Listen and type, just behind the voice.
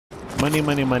Money,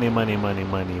 money, money, money, money,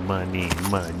 money, money,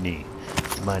 money,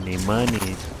 money,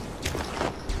 money.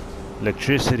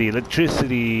 Electricity,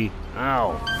 electricity.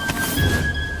 Ow.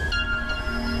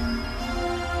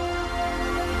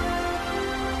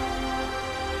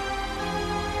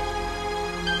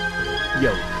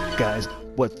 Yo, guys,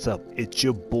 what's up? It's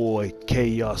your boy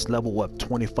Chaos Level Up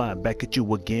 25 back at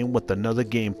you again with another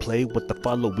gameplay with the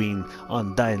following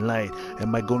on Dying Light.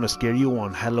 Am I gonna scare you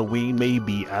on Halloween?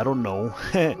 Maybe, I don't know.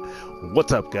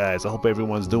 What's up, guys? I hope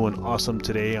everyone's doing awesome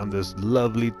today on this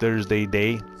lovely Thursday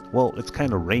day. Well, it's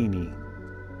kind of rainy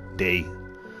day.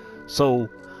 So,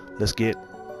 let's get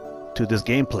to this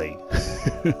gameplay.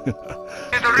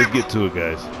 Let's get to it,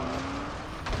 guys.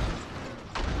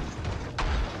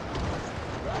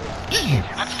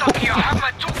 I'm stuck here. I have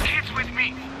my 2 kids with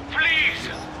me. Please,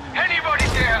 anybody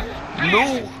there? Please.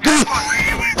 No.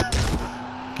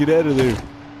 Get out of there.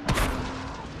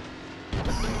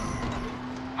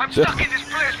 I'm stuck in this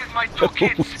place with my 2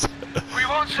 kids. We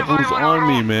won't survive on our on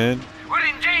me, own. man. We're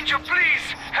in danger.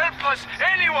 Please, help us.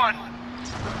 Anyone.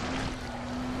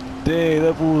 Dang,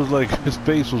 that fool was like, his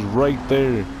face was right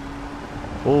there.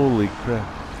 Holy crap.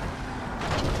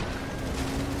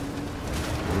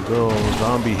 There we go,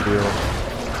 zombie hill.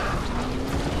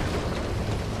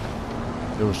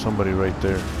 There was somebody right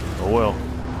there. Oh well,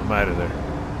 I'm out of there.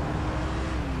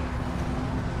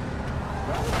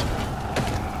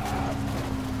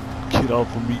 Get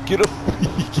off of me, get off of me.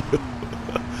 Get off.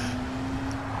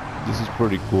 This is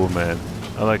pretty cool, man.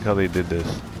 I like how they did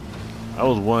this. I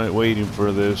was waiting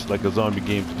for this, like a zombie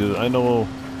game to do. I know,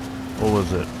 what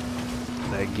was it?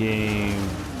 That game,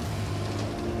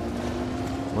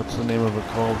 what's the name of it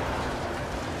called?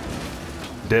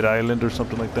 Dead Island or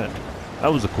something like that.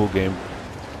 That was a cool game,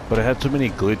 but it had too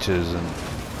many glitches, and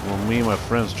when me and my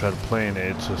friends tried playing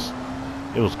it,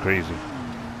 it was crazy.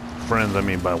 Friends, I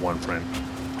mean by one friend.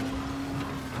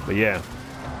 But yeah,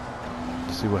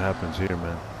 let's see what happens here,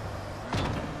 man.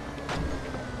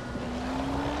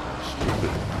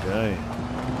 Stupid guy.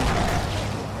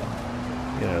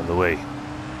 Get out of the way.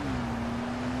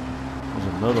 There's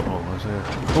another one. What's there?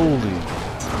 Holy.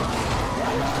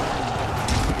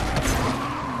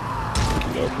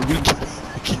 Get off of me.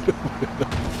 Get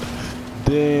off.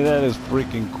 Dang, that is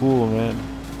freaking cool, man.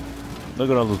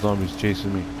 Look at all those zombies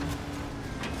chasing me.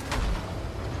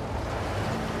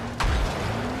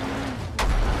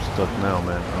 I'm stuck now,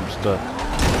 man. I'm stuck.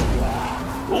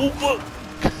 Oh, fuck.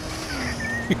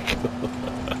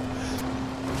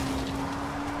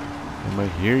 Am I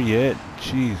here yet?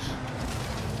 Jeez.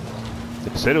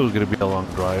 They said it was going to be a long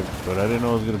drive, but I didn't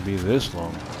know it was going to be this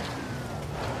long.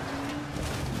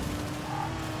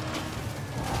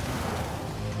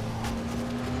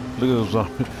 Look at those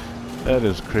zombies. That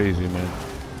is crazy, man.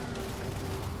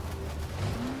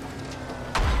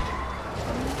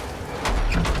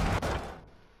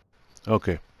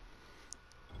 Okay.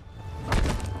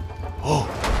 Oh!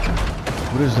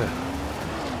 What is that?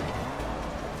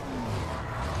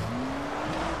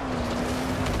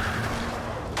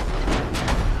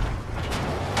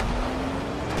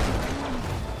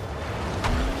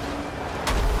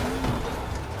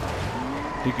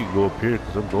 You could go up here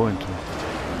because I'm going to.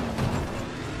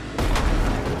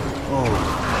 Oh.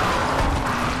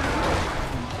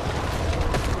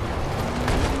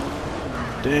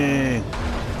 Dang.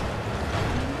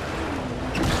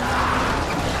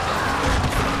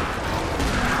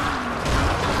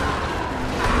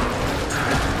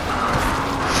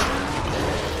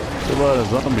 There's a lot of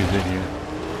zombies in here.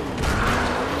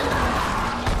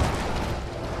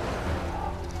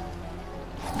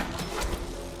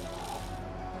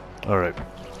 Alright.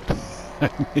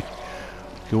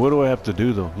 Okay, what do I have to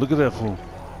do though? Look at that fool.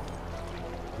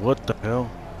 What the hell?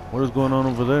 What is going on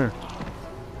over there?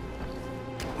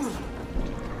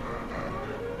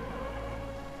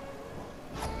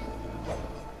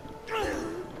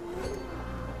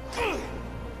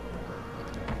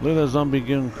 Look at that zombie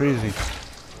getting crazy.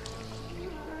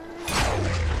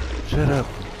 Shut up.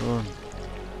 Come on.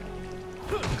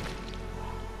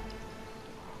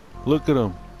 Look at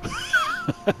him.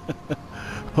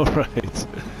 Alright.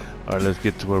 Alright, let's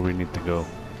get to where we need to go.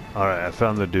 Alright, I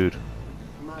found the dude.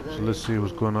 So let's see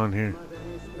what's going on here.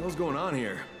 What's going on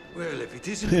here? Well, if it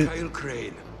isn't Kyle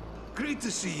Crane, great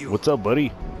to see you. What's up,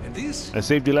 buddy? And this? I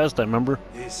saved you last time, remember?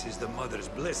 This is the Mother's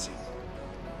blessing.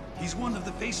 He's one of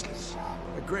the faceless.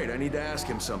 Great, I need to ask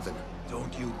him something.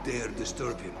 Don't you dare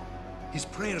disturb him. His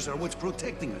prayers are what's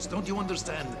protecting us, don't you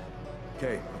understand?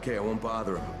 Okay, I won't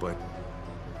bother him, but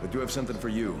I do have something for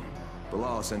you.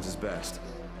 Bilal sends his best.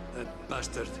 That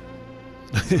bastard.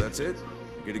 So that's it?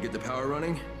 You gonna get the power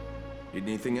running? Need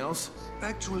anything else?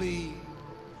 Actually,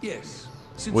 yes.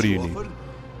 Since What do you need? offered,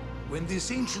 when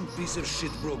this ancient piece of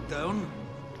shit broke down,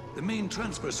 the main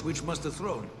transfer switch must have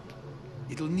thrown.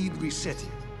 It'll need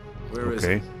resetting. Where is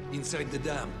it? Inside the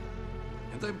dam.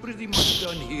 And I'm pretty much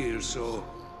done here, so...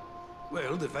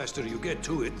 Well, the faster you get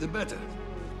to it, the better.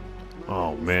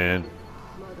 Oh man.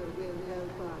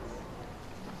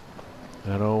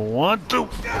 I don't want to.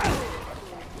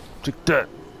 Take that.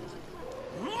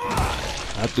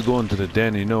 I have to go into the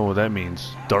den. You know what that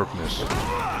means? Darkness.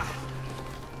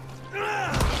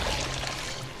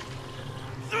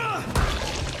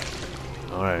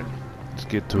 Alright. Let's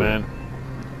get to it.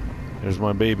 There's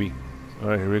my baby.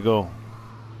 Alright, here we go.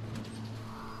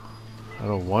 I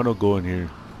don't want to go in here.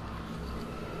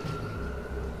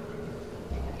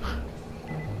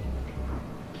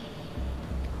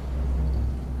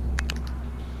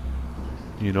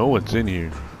 You know what's in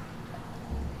here.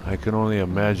 I can only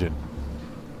imagine.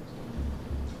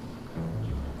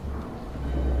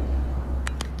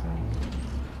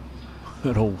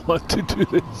 I don't want to do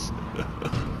this.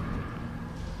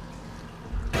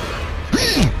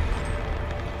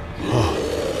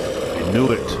 I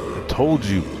knew it. I told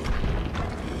you.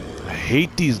 I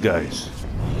hate these guys.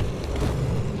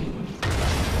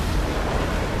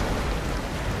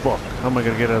 Fuck. How am I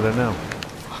gonna get out of there now?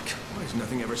 Fuck. Why is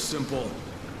nothing ever simple?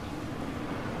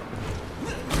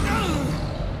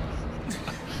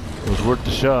 It was worth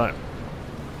the shot.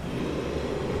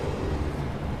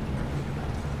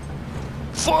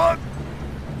 Fuck!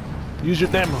 Use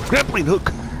your damn grappling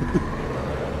hook.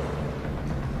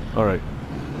 Alright.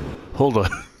 Hold on.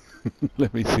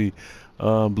 Let me see.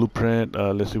 Blueprint.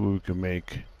 Let's see what we can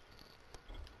make.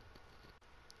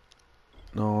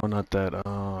 No, not that.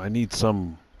 I need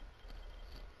something.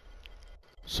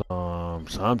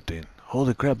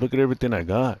 Holy crap, look at everything I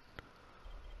got.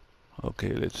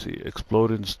 Okay, let's see.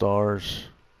 Exploding stars.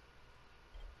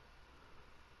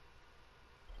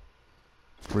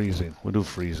 Freezing. We'll do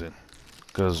freezing.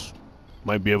 Because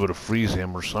might be able to freeze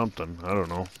him or something. I don't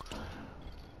know.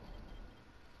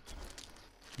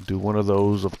 Do one of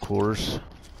those, of course.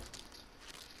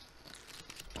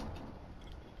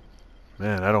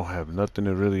 Man, I don't have nothing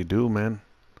to really do, man.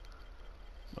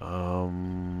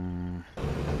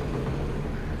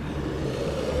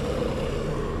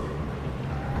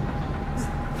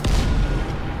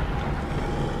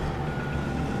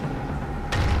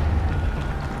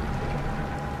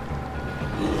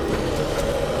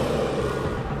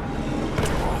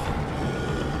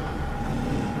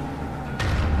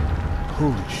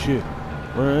 Holy shit.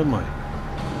 Where am I?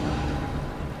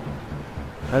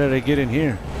 How did I get in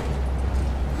here?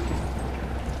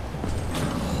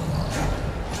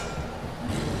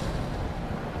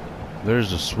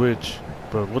 There's a switch.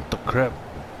 But what the crap?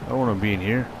 I don't want to be in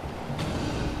here.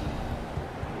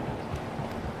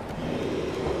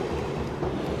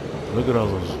 Look at all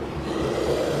those.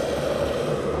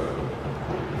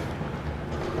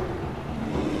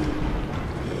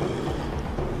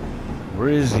 Where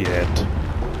is he at?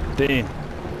 Dang.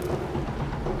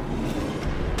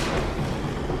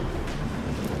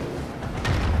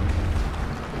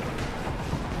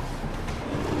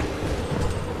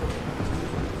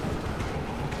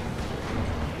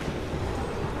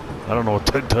 I don't know what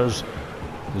that does.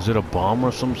 Is it a bomb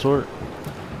of some sort?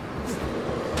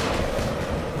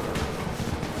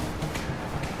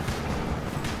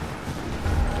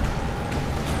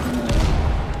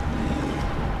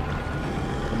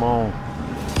 Come on.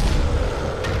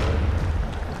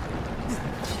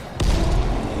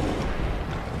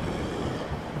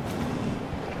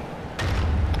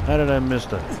 How did I miss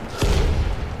that?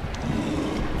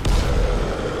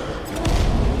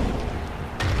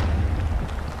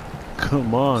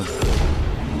 Come on.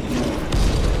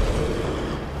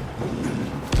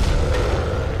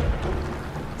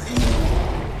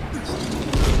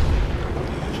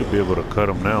 Should be able to cut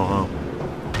him now, huh?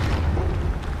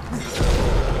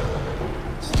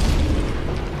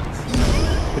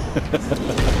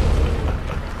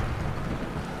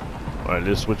 Alright,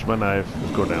 let's switch my knife.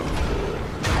 Let's go down.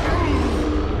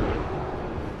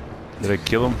 Did I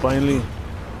kill him finally?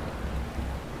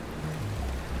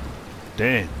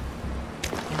 Dang.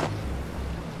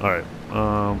 Alright,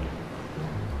 I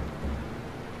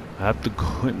have to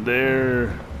go in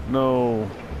there. No.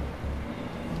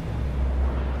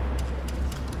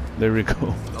 There we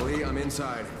go. Ali, I'm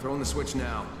inside. Throwing the switch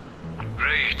now.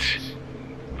 Great.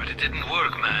 But it didn't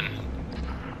work, man.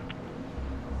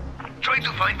 Try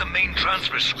to find the main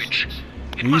transfer switch.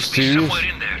 It must be somewhere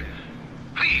in there.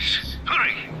 Please,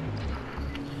 hurry.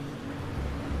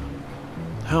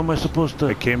 How am I supposed to?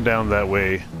 I came down that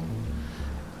way.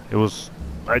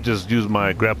 I just used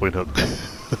my grappling hook.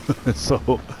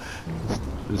 So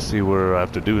Let's see what I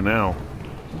have to do now.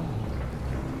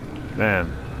 Man.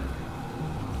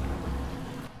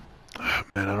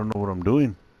 Man, I don't know what I'm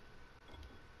doing.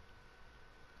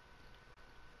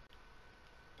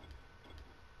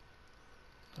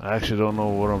 I actually don't know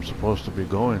where I'm supposed to be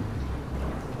going.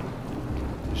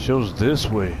 It shows this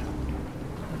way.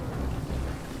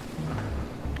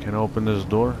 Can I open this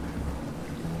door?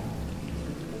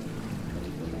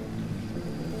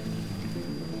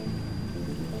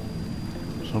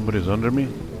 Somebody's under me?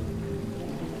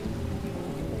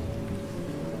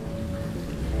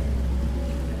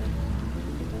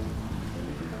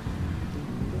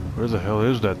 Where the hell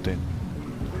is that thing?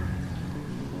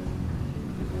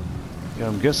 Yeah,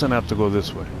 I'm guessing I have to go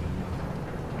this way.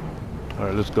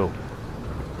 Alright, let's go.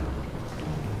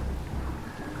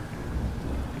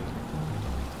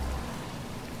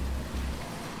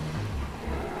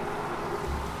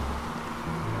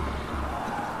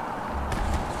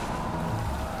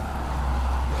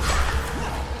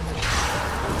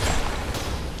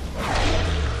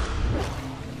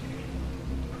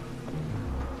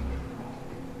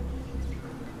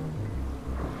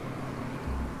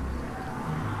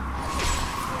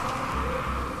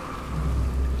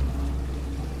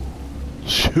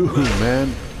 Shoot,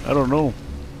 man. I don't know.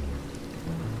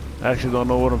 I actually don't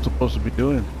know what I'm supposed to be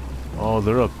doing. Oh,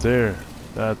 they're up there.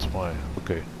 That's why.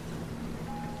 Okay.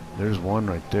 There's one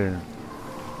right there.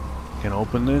 Can I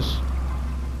open this?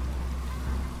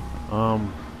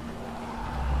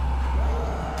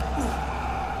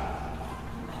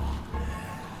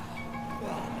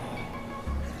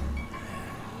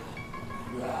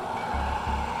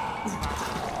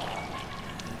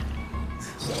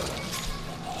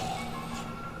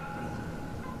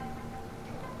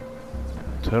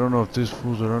 I don't know if these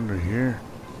fools are under here.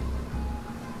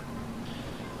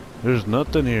 There's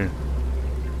nothing here.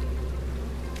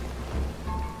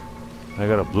 I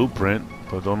got a blueprint,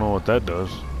 but don't know what that does.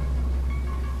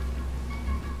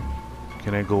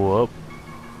 Can I go up?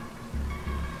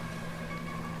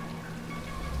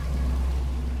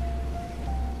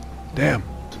 Damn.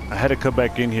 I had to come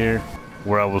back in here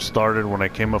where I was started when I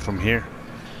came up from here.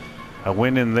 I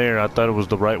went in there, I thought it was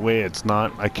the right way, it's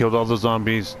not. I killed all the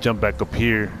zombies, jumped back up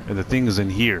here, and the thing is in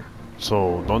here.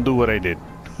 So don't do what I did.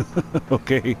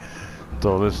 Okay?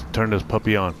 So let's turn this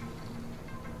puppy on.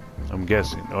 I'm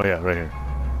guessing. Oh yeah, right here.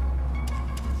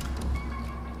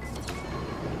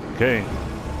 Okay.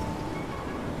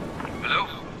 Hello?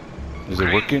 Is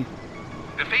it working?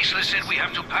 The Faceless said we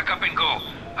have to pack up and go.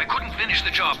 I couldn't finish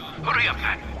the job. Hurry up,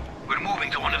 man. We're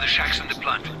moving to one of the shacks in the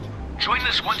plant. Join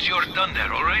us once you're done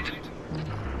there, all right?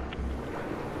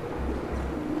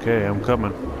 Okay, I'm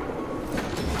coming.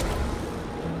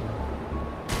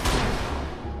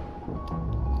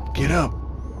 Get up!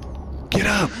 Get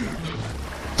up!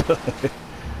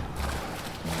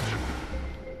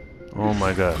 Oh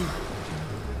my god.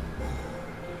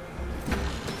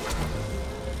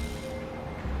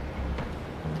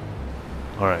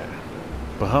 Alright.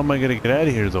 But how am I gonna get out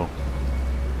of here though?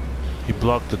 He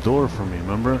blocked the door for me,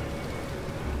 remember?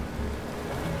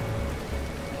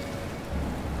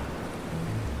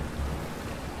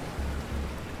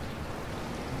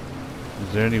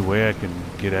 Is there any way I can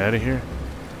get out of here?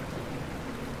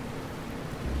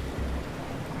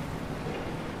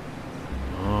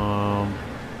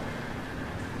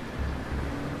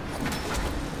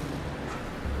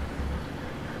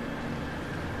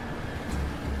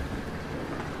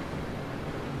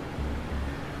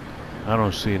 I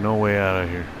don't see no way out of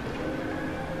here.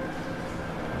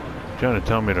 You're trying to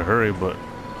tell me to hurry, but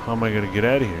how am I gonna get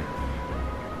out of here?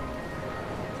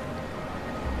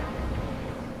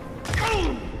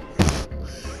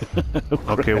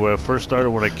 Okay, where I first started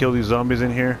when I killed these zombies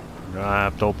in here, I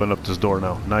have to open up this door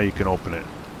now. Now you can open it.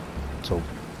 So,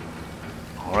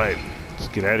 alright, let's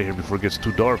get out of here before it gets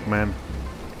too dark, man.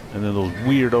 And then those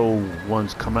weirdo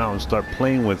ones come out and start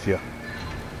playing with you.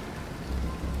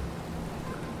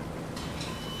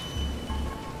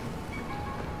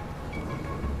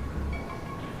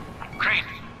 Crane,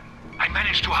 I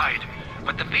managed to hide,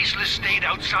 but the Faceless stayed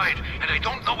outside, and I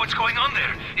don't know what's going on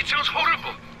there. It sounds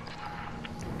horrible.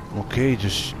 Okay,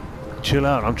 just chill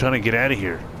out. I'm trying to get out of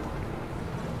here.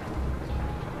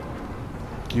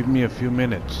 Give me a few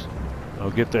minutes.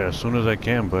 I'll get there as soon as I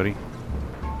can, buddy.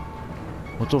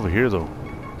 What's over here, though?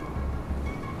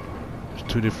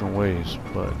 There's two different ways,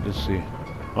 but let's see.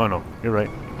 Oh, no. You're right.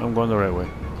 I'm going the right way.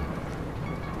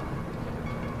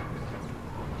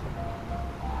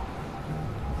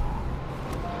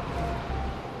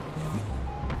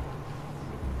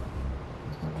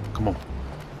 Come on.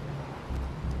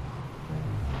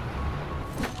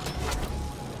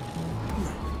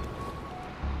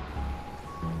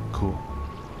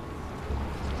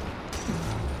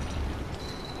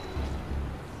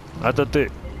 I thought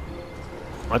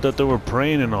they were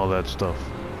praying and all that stuff.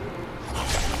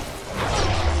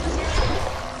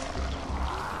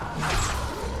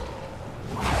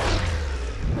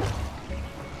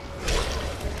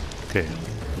 Okay,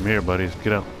 come here, buddies.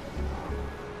 Get out.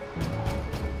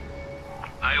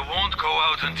 I won't go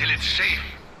out until it's safe.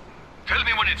 Tell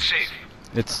me when it's safe.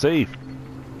 It's safe.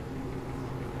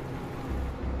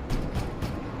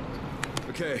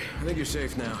 Okay, I think you're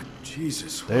safe now.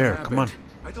 Jesus. There, what come on. happened?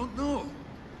 I don't know.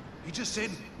 He just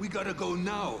said, we gotta go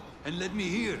now, and let me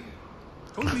here.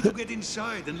 Told me to get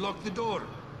inside and lock the door.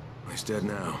 He's dead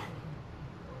now.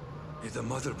 May the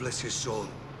mother bless his soul.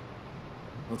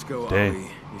 Let's go, Dang.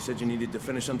 Ollie. You said you needed to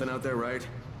finish something out there, right?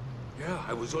 Yeah,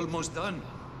 I was almost done.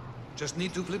 Just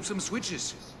need to flip some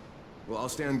switches. Well, I'll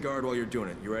stand guard while you're doing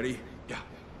it. You ready? Yeah,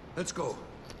 let's go.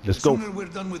 Let's The go. sooner we're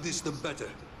done with this, the better.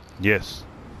 Yes.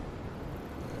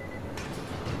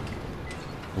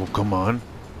 Well, come on.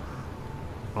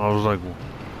 I was like,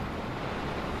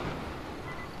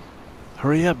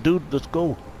 hurry up, dude. Let's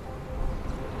go.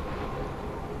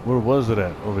 Where was it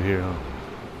at? Over here, huh?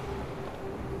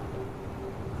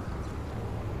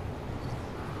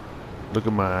 Look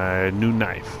at my new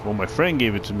knife. Well, my friend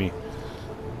gave it to me.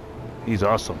 He's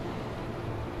awesome.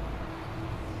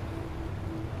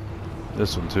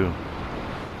 This one too.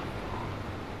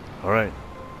 All right.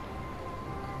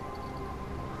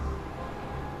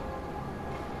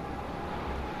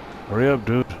 Hurry up,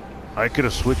 dude. I could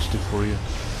have switched it for you.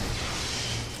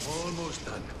 Almost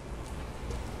done.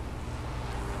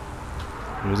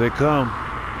 Here they come.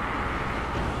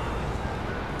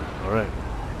 All right.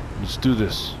 Let's do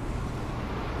this.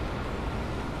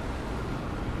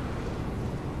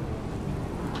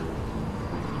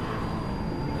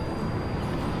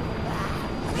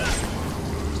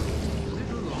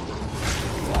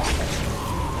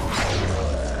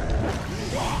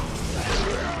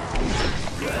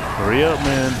 Hurry up,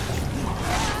 man.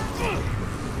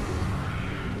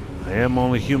 I am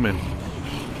only human.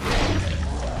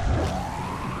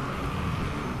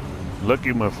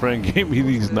 Lucky my friend gave me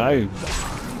these knives.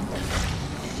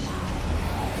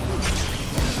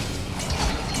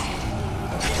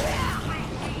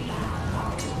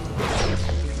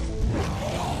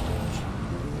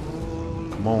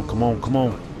 Come on, come on, come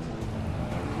on.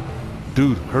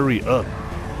 Dude, hurry up.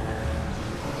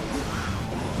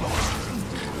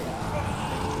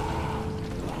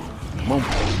 Come on.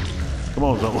 Come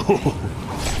on, Zoe.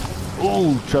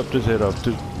 Oh, chopped his head off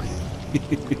too.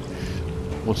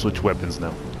 We'll switch weapons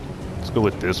now. Let's go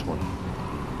with this one.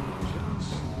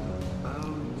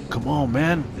 Come on,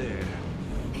 man. There.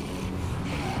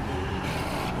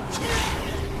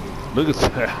 Look at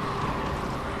that.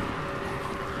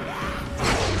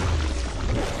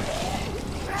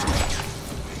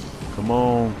 Come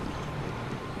on.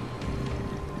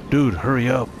 Dude, hurry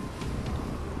up.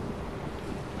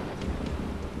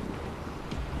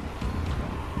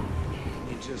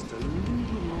 Need just a little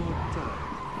more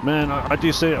time. Man, I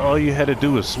just say all you had to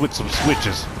do was switch some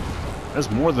switches. That's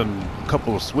more than a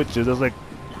couple of switches. That's like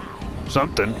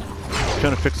something.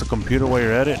 Trying to fix the computer while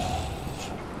you're at it.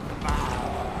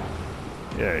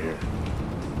 Yeah, here.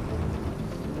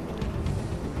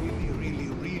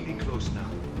 Really close now.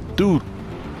 Dude,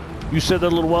 you said that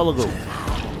a little while ago.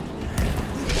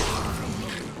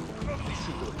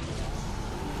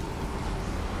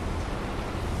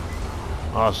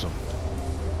 Awesome.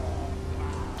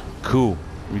 Cool.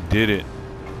 We did it.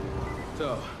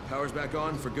 So, power's back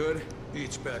on for good?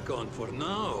 It's back on for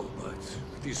now, but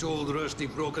this old rusty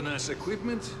broken-ass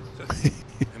equipment,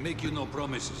 I make you no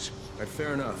promises. Alright,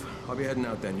 fair enough. I'll be heading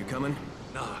out then. You coming?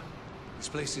 Nah, this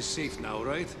place is safe now,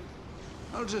 right?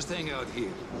 I'll just hang out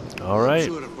here. All right.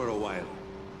 Sure for a while.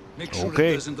 Make sure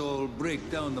Okay. it doesn't all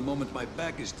break down the moment my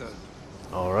back is turned.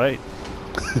 All right.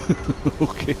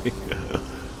 Okay.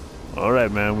 All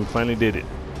right, man. We finally did it.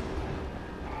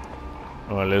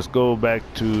 All right, let's go back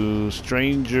to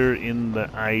Stranger in the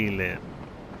Island.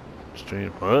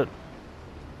 Stranger, what?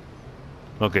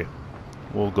 Okay,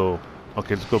 we'll go.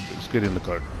 Okay, let's go. Let's get in the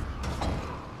car.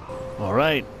 All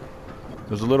right.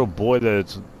 There's a little boy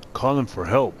that's calling for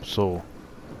help, so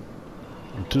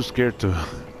I'm too scared to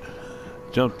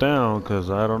jump down because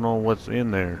I don't know what's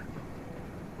in there.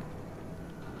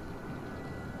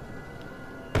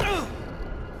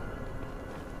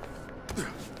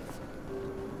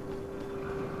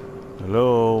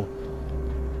 Hello?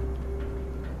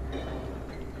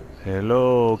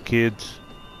 Hello, kids?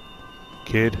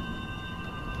 Kid?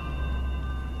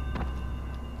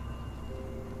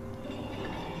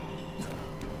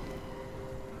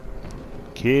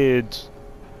 Kids?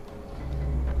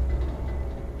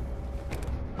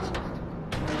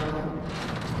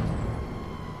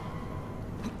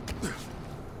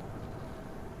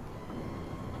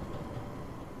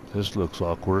 This looks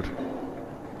awkward.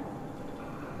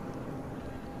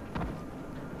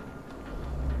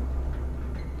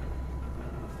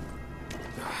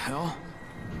 The hell?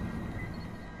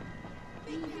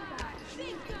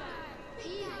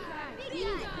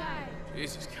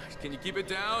 Jesus, guys, can you keep it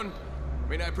down? I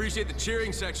mean, I appreciate the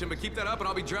cheering section, but keep that up and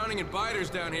I'll be drowning in biters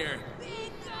down here.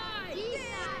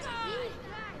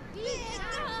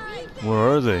 Where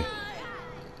are they?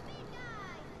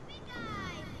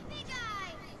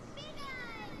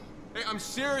 Hey, I'm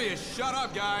serious. Shut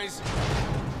up, guys.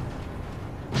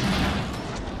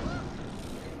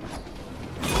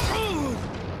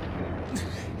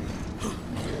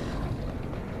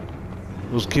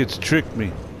 Those kids tricked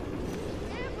me.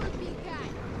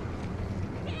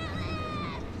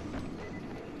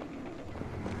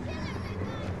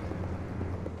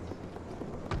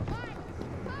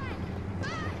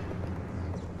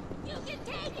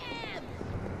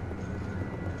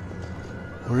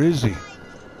 Where is he?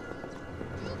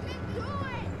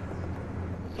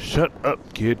 Shut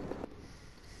up, kid.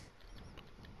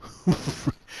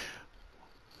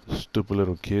 Stupid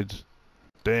little kids.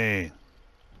 Dang.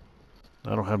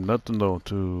 I don't have nothing though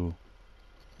to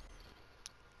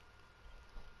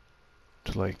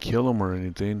like kill them or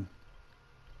anything.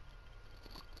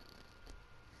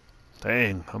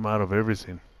 Dang, I'm out of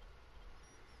everything.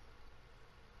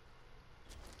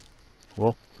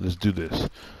 Well, let's do this.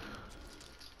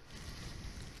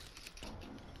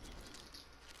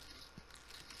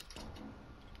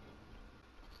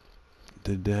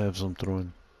 Did they have some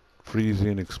throwing?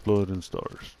 Freezing, exploding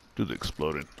stars. Do the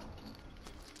exploding.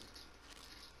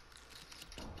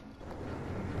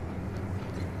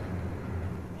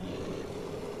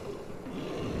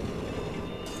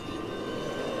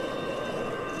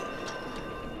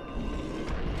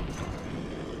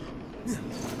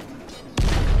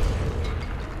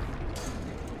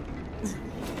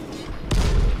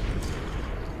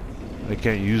 I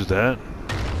can't use that.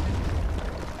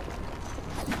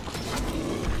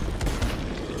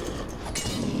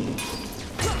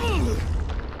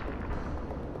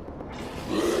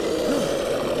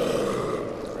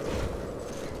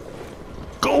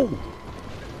 Go!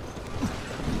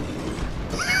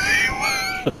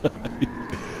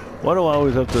 Why do I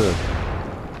always have to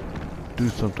do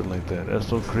something like that? That's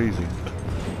so crazy.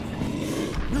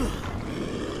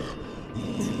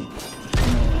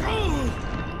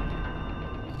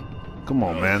 Come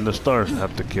on, man. The stars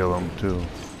have to kill him, too.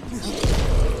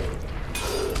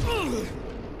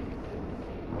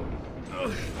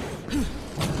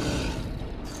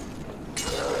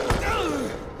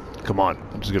 Come on.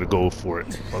 I'm just gonna go for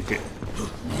it. Okay.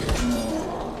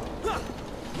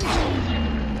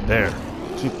 There.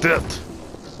 See that?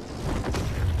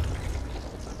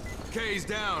 Okay, he's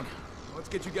down. Let's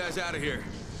get you guys out of here.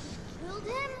 Killed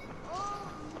him?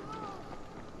 Oh,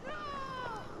 no. No!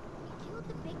 He killed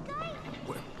the big guy?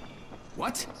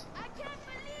 What? I can't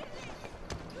believe it!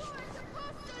 You were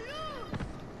supposed to lose!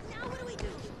 Now what do we do?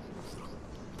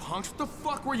 Punks, what the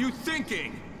fuck were you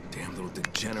thinking? Damn little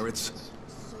degenerates.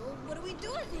 So, what do we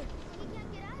do with it? We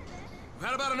can't get out of it. I've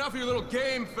had about enough of your little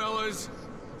game, fellas.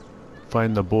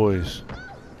 Find the boys.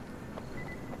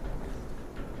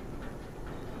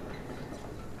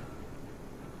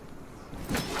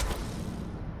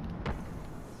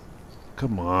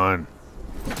 Come on.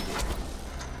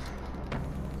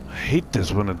 I hate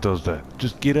this when it does that.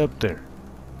 Just get up there.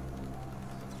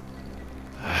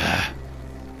 I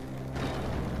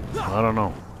don't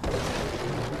know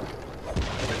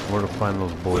where to find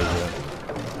those boys at.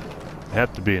 They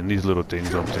have to be in these little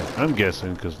things up there. I'm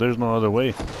guessing, because there's no other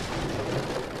way.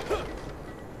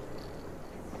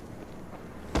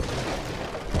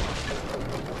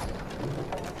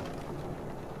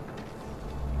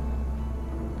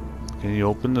 Can you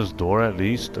open this door at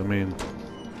least? I mean...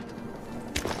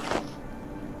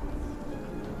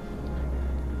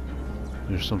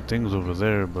 There's some things over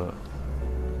there, but...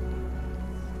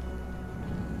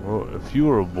 Well, if you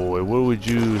were a boy, where would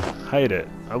you hide at?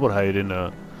 I would hide in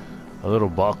a little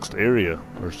boxed area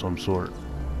or some sort.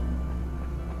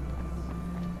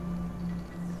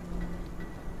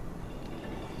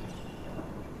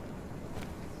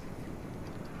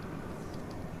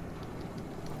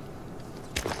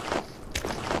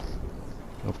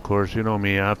 Of course, you know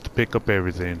me, I have to pick up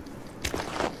everything.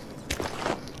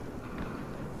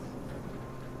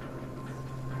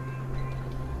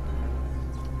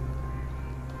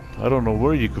 I don't know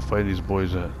where you could find these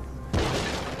boys at.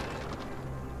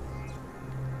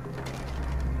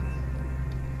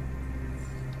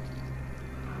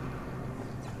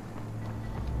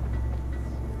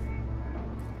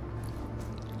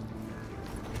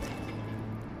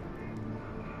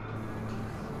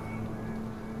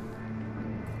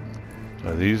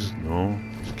 Are these? No,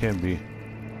 this can't be.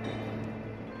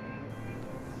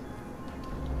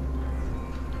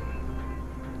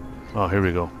 Oh, here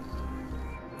we go.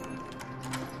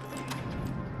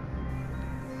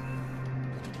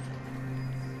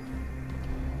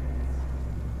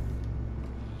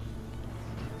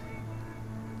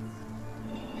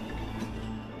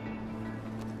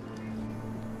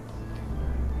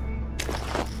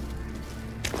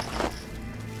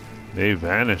 They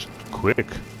vanished quick.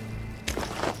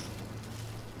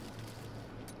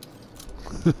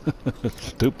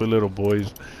 Stupid little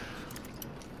boys.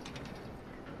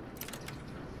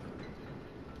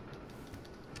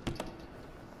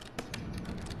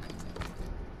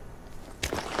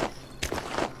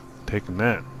 Taking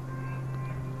that.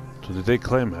 So did they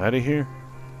climb out of here?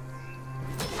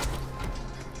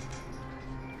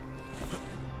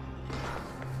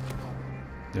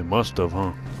 They must have,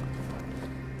 huh?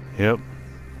 Yep.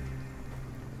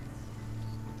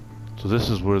 So this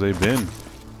is where they've been.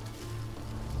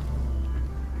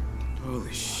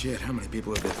 Holy shit, how many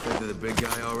people have they fed to the big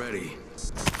guy already?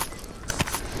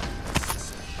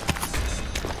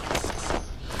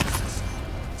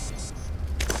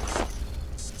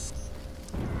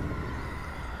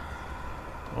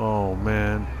 Oh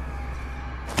man.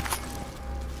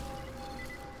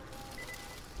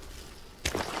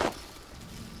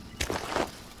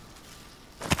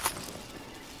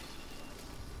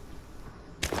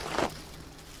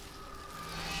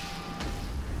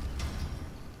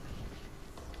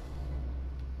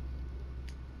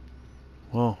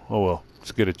 Well, oh well.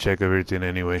 Let's get a check of everything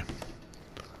anyway.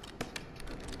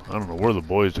 I don't know where the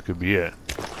boys could be at.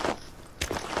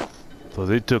 So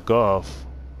they took off.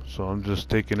 So I'm just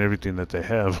taking everything that they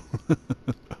have.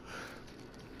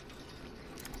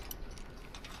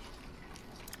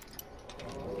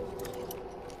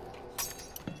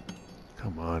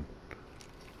 Come on.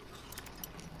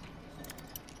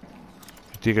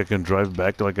 You think I can drive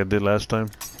back like I did last time?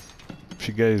 If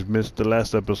you guys missed the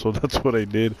last episode, that's what I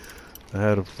did. I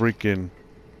had to freaking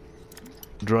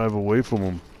drive away from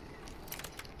them.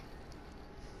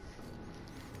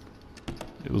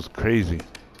 It was crazy.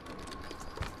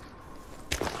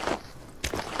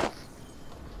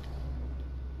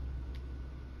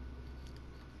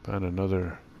 Found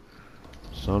another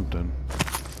something.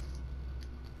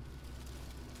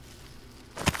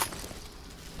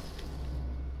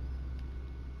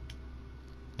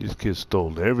 These kids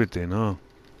stole everything, huh?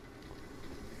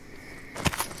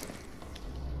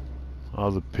 All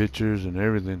the pictures and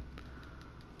everything.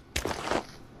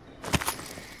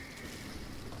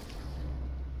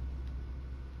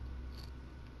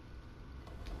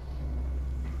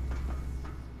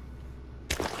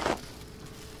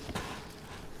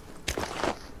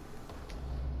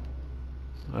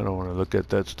 I don't want to look at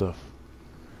that stuff.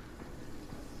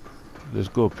 Let's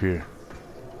go up here.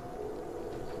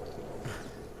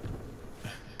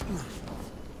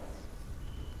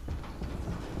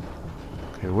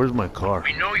 Okay, where's my car?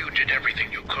 We know you did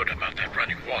everything you could about that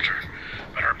running water,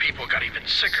 but our people got even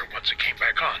sicker once it came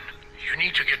back on. You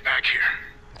need to get back here.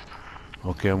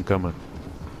 Okay, I'm coming.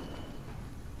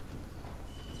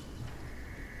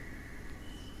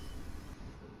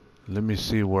 Let me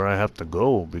see where I have to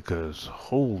go, because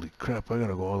holy crap, I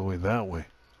gotta go all the way that way.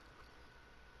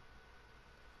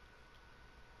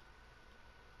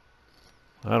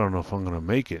 I don't know if I'm gonna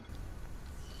make it.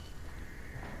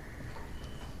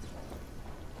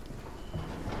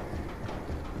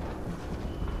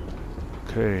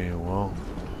 Okay, well,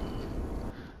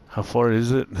 how far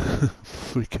is it?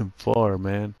 Freaking far,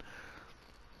 man.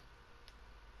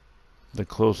 The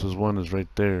closest one is right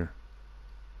there.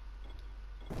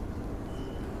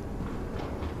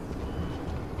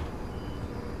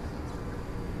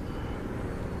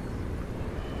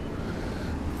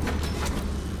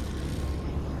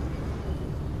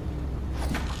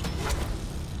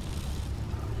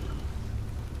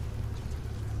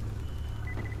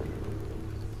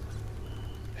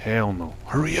 Hell no.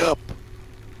 Hurry up!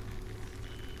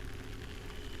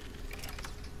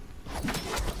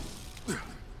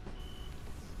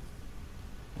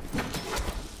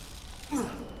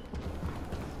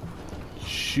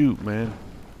 Shoot, man.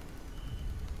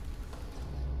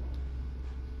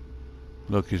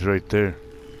 Look, he's right there.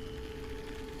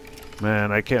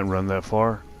 Man, I can't run that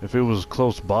far. If it was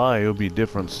close by, it would be a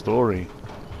different story.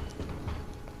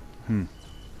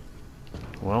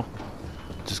 Well,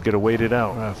 just gotta wait it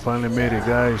out. I finally made it,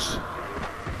 guys.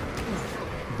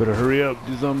 Better hurry up.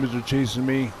 These zombies are chasing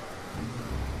me.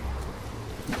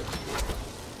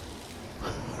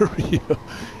 Hurry up.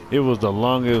 It was the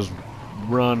longest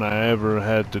run I ever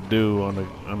had to do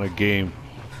on a game.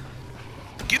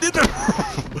 Get in there!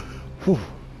 Whew.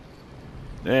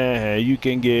 Eh, you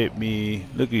can get me.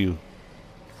 Look at you.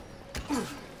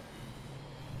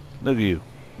 Look at you.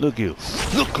 Look at you.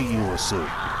 Look at you, I said.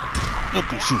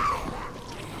 Look at you.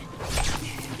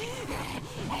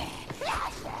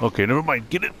 Okay, never mind.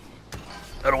 Get it.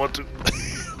 I don't want to.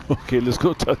 Okay, let's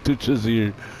go talk to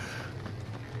Chazir.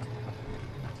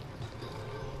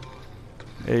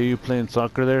 Hey, you playing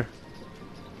soccer there?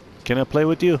 Can I play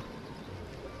with you?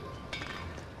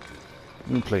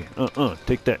 You can play.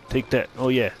 Take that. Take that. Oh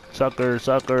yeah. Soccer.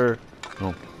 Soccer.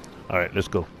 Oh. Alright, let's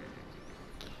go.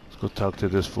 Let's go talk to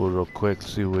this fool real quick.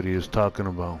 See what he is talking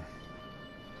about.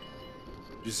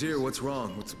 Jazir, what's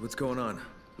wrong? What's going on?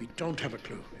 We don't have a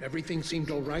clue. Everything seemed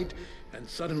all right, and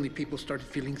suddenly people started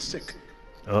feeling sick.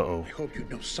 Uh-oh. I hope you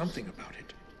know something about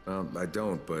it. I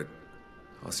don't, but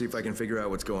I'll see if I can figure out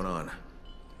what's going on.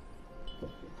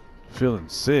 Feeling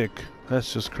sick?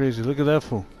 That's just crazy. Look at that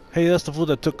fool. Hey, that's the fool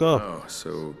that took off. Oh,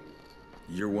 so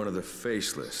you're one of the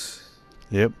faceless.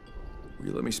 Yep. Will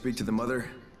you let me speak to the mother?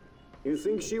 You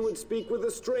think she would speak with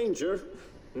a stranger?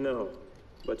 No.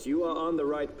 But you are on the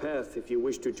right path if you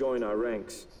wish to join our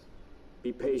ranks.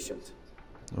 Be patient.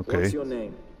 Okay. What's your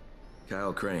name?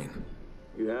 Kyle Crane.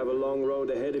 You have a long road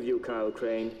ahead of you, Kyle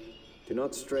Crane. Do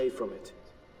not stray from it.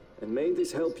 And may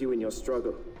this help you in your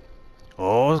struggle.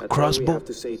 Oh, That's all we crossbow. have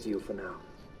to say to you for now.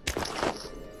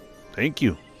 Thank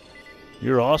you.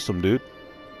 You're awesome, dude.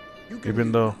 You can Even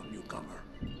leave though... now, newcomer.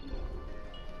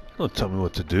 Don't tell me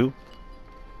what to do.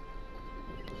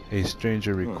 A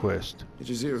stranger request. Hey,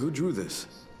 Jazir, who drew this?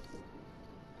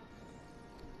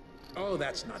 Oh,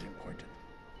 that's not important.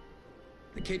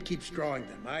 The kid keeps drawing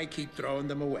them. I keep throwing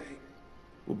them away.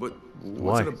 Well, but what's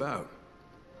Why? it about?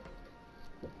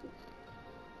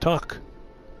 Talk.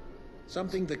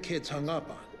 Something the kid's hung up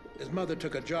on. His mother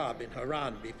took a job in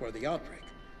Haran before the outbreak.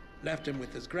 Left him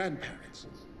with his grandparents.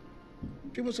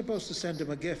 She was supposed to send him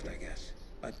a gift, I guess.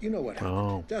 But you know what happened.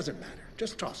 Oh. Doesn't matter.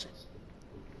 Just toss it.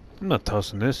 I'm not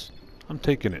tossing this. I'm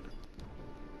taking it.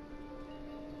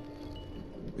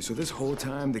 So this whole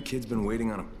time the kid's been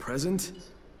waiting on a present?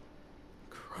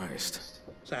 Christ.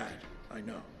 Sad, I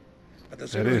know. But the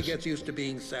sooner he is. gets used to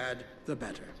being sad, the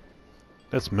better.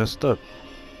 That's messed up.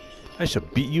 I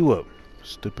should beat you up,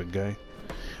 stupid guy.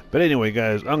 But anyway,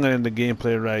 guys, I'm gonna end the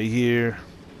gameplay right here.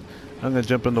 I'm gonna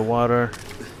jump in the water.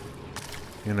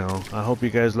 You know, I hope you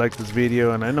guys like this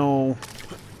video, and I know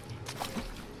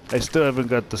I still haven't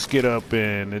got the skit up,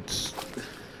 and it's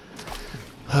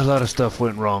a lot of stuff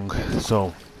went wrong.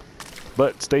 So,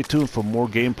 but stay tuned for more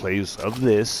gameplays of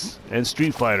this and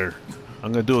Street Fighter.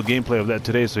 I'm gonna do a gameplay of that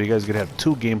today, so you guys are gonna have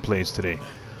 2 gameplays today.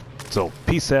 So,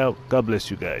 peace out. God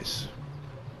bless you guys.